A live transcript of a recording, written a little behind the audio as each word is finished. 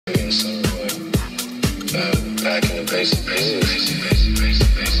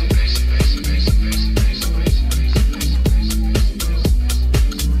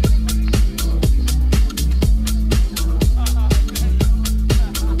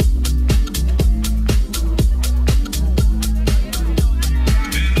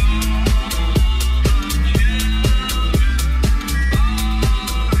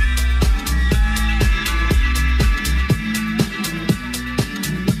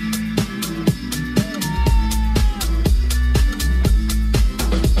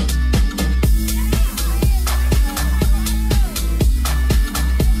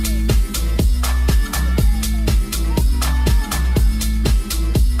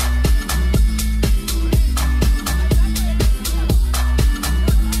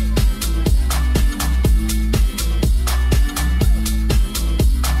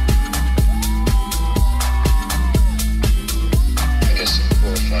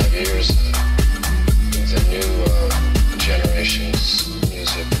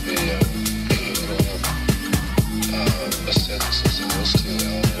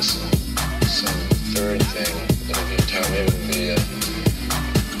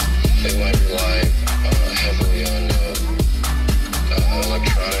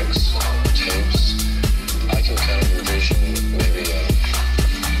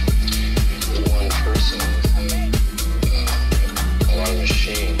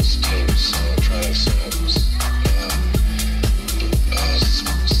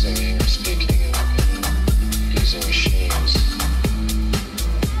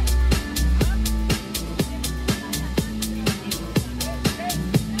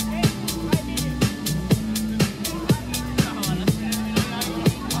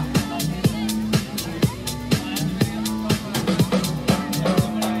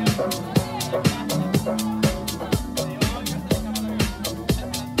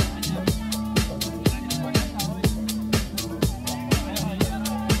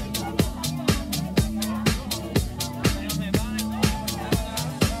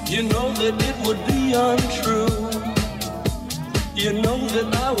You know that it would be untrue. You know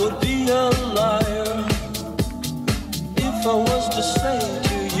that I would be a liar if I was to say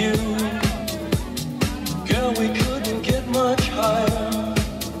to you, girl, we couldn't get much higher.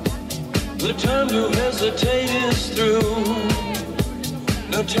 The time to hesitate is through.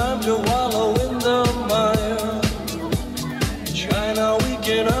 No time to wallow in the mire. China, we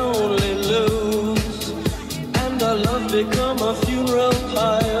can only lose, and our love become a funeral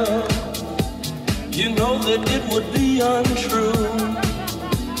pyre. You know that it would be untrue.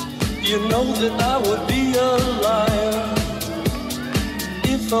 You know that I would be a liar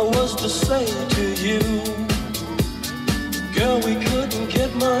if I was to say to you, girl, we couldn't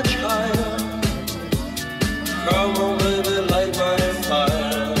get much higher. Come on, baby, light my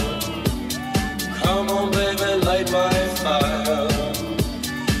fire. Come on, baby, light my fire.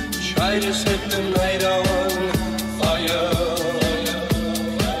 Try to